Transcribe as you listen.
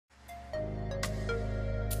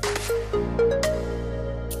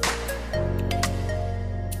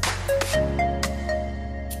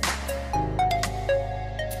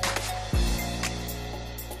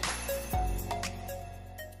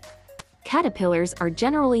Caterpillars are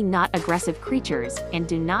generally not aggressive creatures and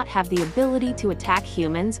do not have the ability to attack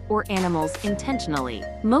humans or animals intentionally.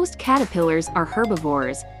 Most caterpillars are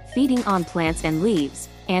herbivores, feeding on plants and leaves,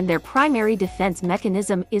 and their primary defense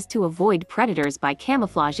mechanism is to avoid predators by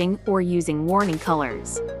camouflaging or using warning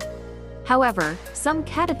colors. However, some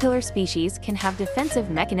caterpillar species can have defensive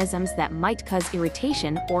mechanisms that might cause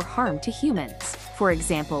irritation or harm to humans. For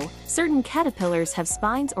example, certain caterpillars have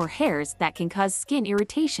spines or hairs that can cause skin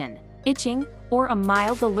irritation, itching, or a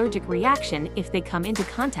mild allergic reaction if they come into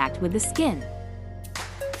contact with the skin.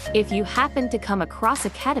 If you happen to come across a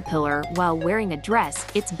caterpillar while wearing a dress,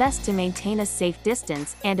 it's best to maintain a safe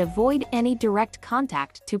distance and avoid any direct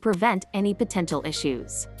contact to prevent any potential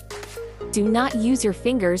issues. Do not use your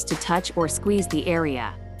fingers to touch or squeeze the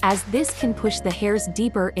area, as this can push the hairs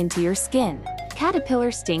deeper into your skin. Caterpillar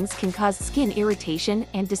stings can cause skin irritation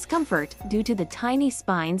and discomfort due to the tiny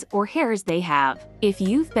spines or hairs they have. If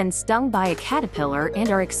you've been stung by a caterpillar and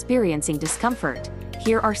are experiencing discomfort,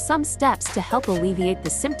 here are some steps to help alleviate the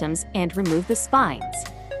symptoms and remove the spines.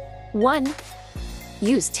 1.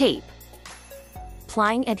 Use tape.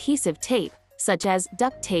 Applying adhesive tape, such as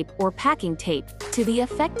duct tape or packing tape, to the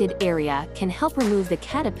affected area can help remove the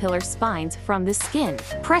caterpillar spines from the skin.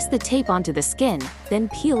 Press the tape onto the skin, then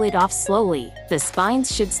peel it off slowly. The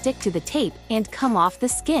spines should stick to the tape and come off the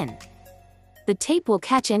skin. The tape will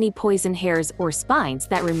catch any poison hairs or spines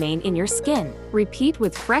that remain in your skin. Repeat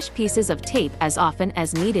with fresh pieces of tape as often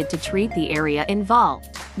as needed to treat the area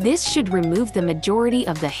involved. This should remove the majority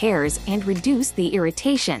of the hairs and reduce the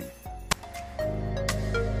irritation.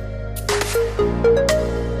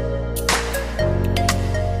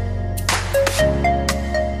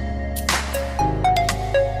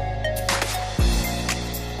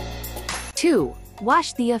 2.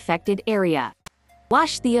 Wash the affected area.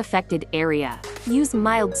 Wash the affected area. Use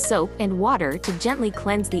mild soap and water to gently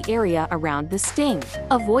cleanse the area around the sting.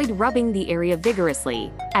 Avoid rubbing the area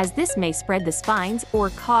vigorously, as this may spread the spines or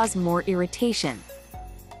cause more irritation.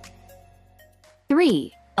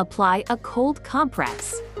 3. Apply a cold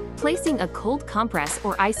compress. Placing a cold compress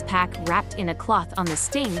or ice pack wrapped in a cloth on the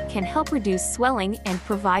sting can help reduce swelling and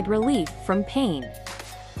provide relief from pain.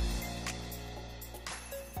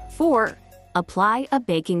 4. Apply a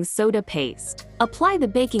baking soda paste. Apply the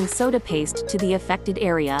baking soda paste to the affected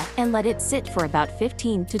area and let it sit for about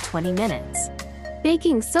 15 to 20 minutes.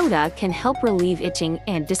 Baking soda can help relieve itching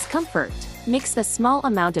and discomfort. Mix a small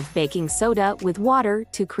amount of baking soda with water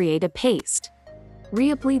to create a paste.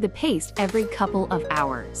 Reapply the paste every couple of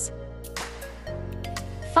hours.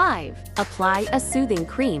 5. Apply a soothing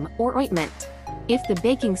cream or ointment. If the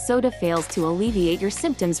baking soda fails to alleviate your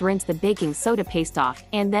symptoms, rinse the baking soda paste off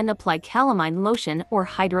and then apply calamine lotion or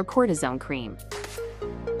hydrocortisone cream.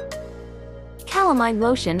 Calamine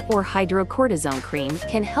lotion or hydrocortisone cream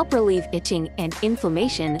can help relieve itching and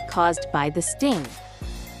inflammation caused by the sting.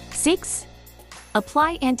 6.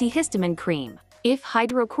 Apply antihistamine cream. If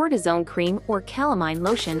hydrocortisone cream or calamine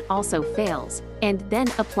lotion also fails, and then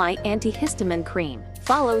apply antihistamine cream.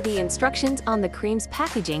 Follow the instructions on the cream's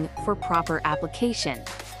packaging for proper application.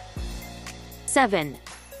 7.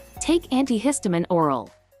 Take antihistamine oral.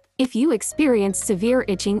 If you experience severe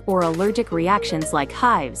itching or allergic reactions like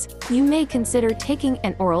hives, you may consider taking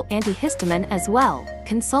an oral antihistamine as well.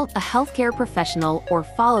 Consult a healthcare professional or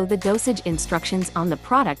follow the dosage instructions on the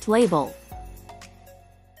product label.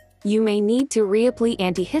 You may need to reapply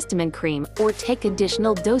antihistamine cream or take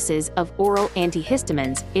additional doses of oral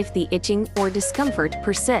antihistamines if the itching or discomfort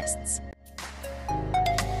persists.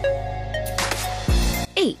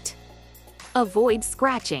 8. Avoid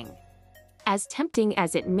scratching. As tempting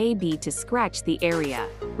as it may be to scratch the area,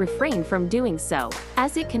 refrain from doing so,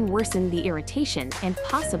 as it can worsen the irritation and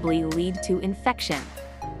possibly lead to infection.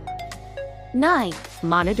 9.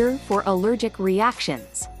 Monitor for allergic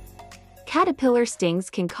reactions. Caterpillar stings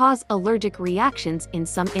can cause allergic reactions in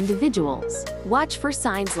some individuals. Watch for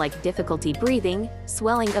signs like difficulty breathing,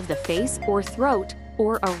 swelling of the face or throat,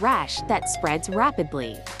 or a rash that spreads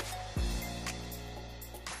rapidly.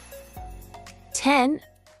 10.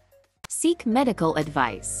 Seek medical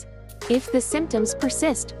advice. If the symptoms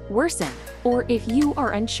persist, worsen, or if you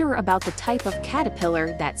are unsure about the type of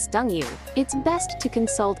caterpillar that stung you, it's best to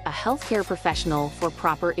consult a healthcare professional for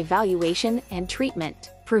proper evaluation and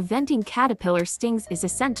treatment. Preventing caterpillar stings is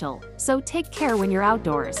essential, so take care when you're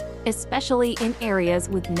outdoors, especially in areas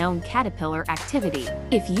with known caterpillar activity.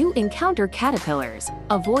 If you encounter caterpillars,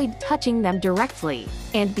 avoid touching them directly,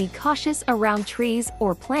 and be cautious around trees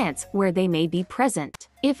or plants where they may be present.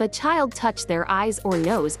 If a child touches their eyes or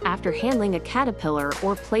nose after handling a caterpillar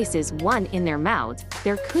or places one in their mouth,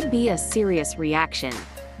 there could be a serious reaction.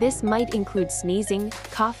 This might include sneezing,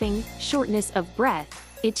 coughing, shortness of breath,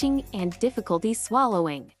 itching, and difficulty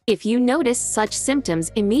swallowing. If you notice such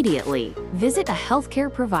symptoms immediately, visit a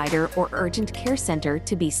healthcare provider or urgent care center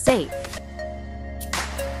to be safe.